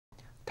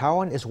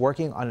Taiwan is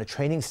working on a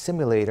training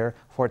simulator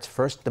for its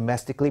first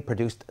domestically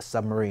produced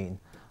submarine.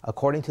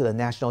 According to the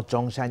National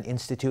Chung-Shan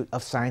Institute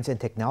of Science and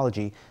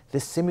Technology,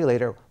 this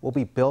simulator will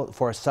be built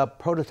for a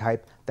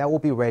sub-prototype that will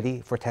be ready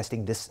for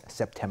testing this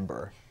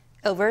September.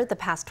 Over the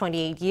past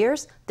 28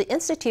 years, the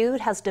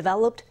Institute has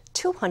developed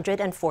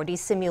 240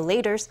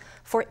 simulators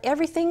for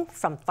everything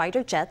from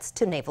fighter jets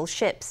to naval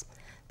ships.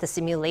 The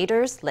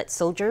simulators let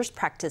soldiers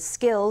practice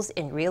skills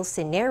in real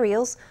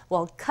scenarios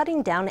while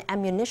cutting down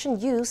ammunition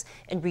use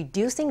and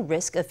reducing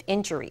risk of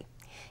injury.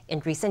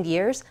 In recent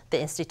years, the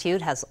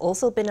Institute has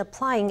also been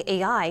applying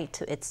AI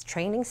to its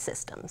training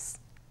systems.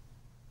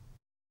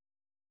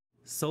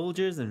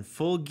 Soldiers in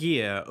full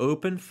gear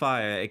open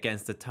fire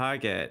against the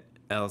target.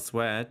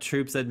 Elsewhere,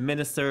 troops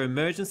administer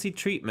emergency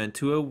treatment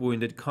to a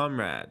wounded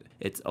comrade.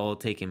 It's all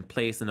taking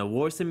place in a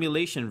war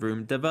simulation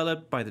room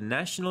developed by the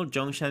National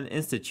Chung-Shan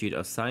Institute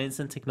of Science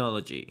and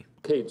Technology.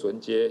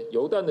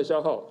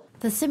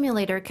 The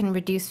simulator can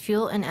reduce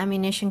fuel and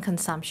ammunition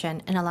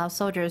consumption and allow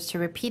soldiers to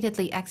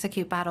repeatedly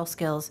execute battle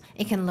skills.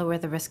 It can lower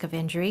the risk of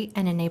injury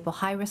and enable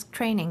high-risk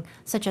training,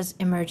 such as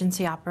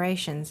emergency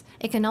operations.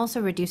 It can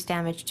also reduce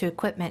damage to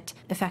equipment,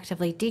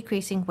 effectively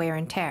decreasing wear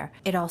and tear.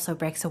 It also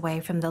breaks away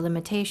from the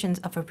limitations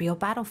of a real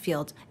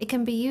battlefield. It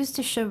can be used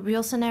to show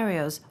real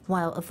scenarios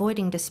while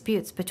avoiding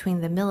disputes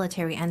between the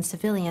military and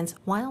civilians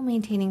while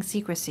maintaining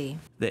secrecy.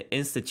 The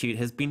Institute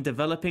has been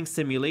developing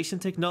simulation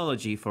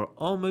technology for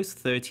almost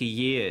 30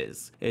 years.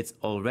 It's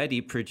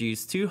already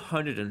produced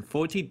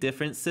 240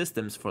 different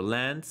systems for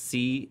land,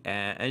 sea,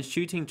 air, and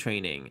shooting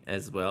training,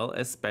 as well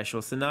as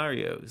special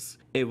scenarios.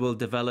 It will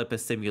develop a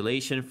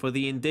simulation for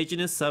the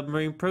indigenous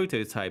submarine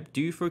prototype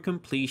due for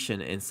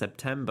completion in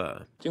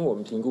September.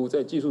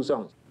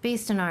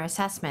 Based on our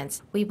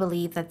assessments, we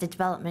believe that the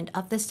development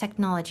of this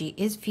technology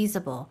is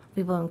feasible.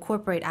 We will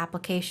incorporate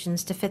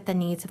applications to fit the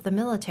needs of the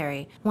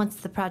military. Once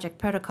the project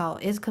protocol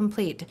is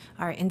complete,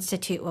 our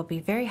institute will be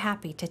very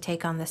happy to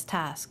take on this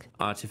task.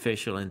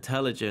 Artificial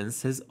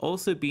intelligence has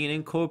also been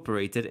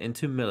incorporated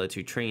into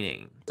military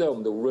training.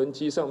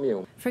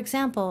 For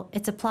example,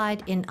 it's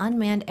applied in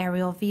unmanned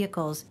aerial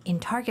vehicles,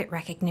 in target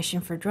recognition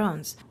for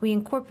drones. We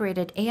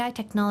incorporated AI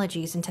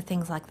technologies into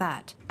things like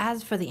that.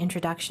 As for the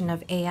introduction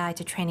of AI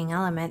to training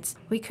elements,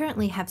 we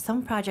currently have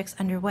some projects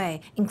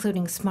underway,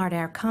 including smart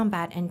air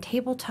combat and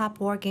tabletop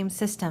wargame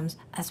systems,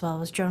 as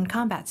well as drone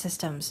combat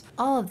systems.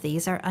 All of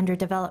these are under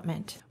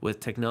development. With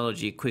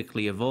technology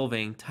quickly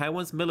evolving,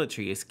 Taiwan's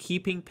military is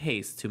keeping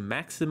pace to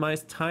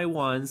maximize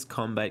Taiwan's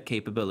combat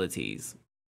capabilities.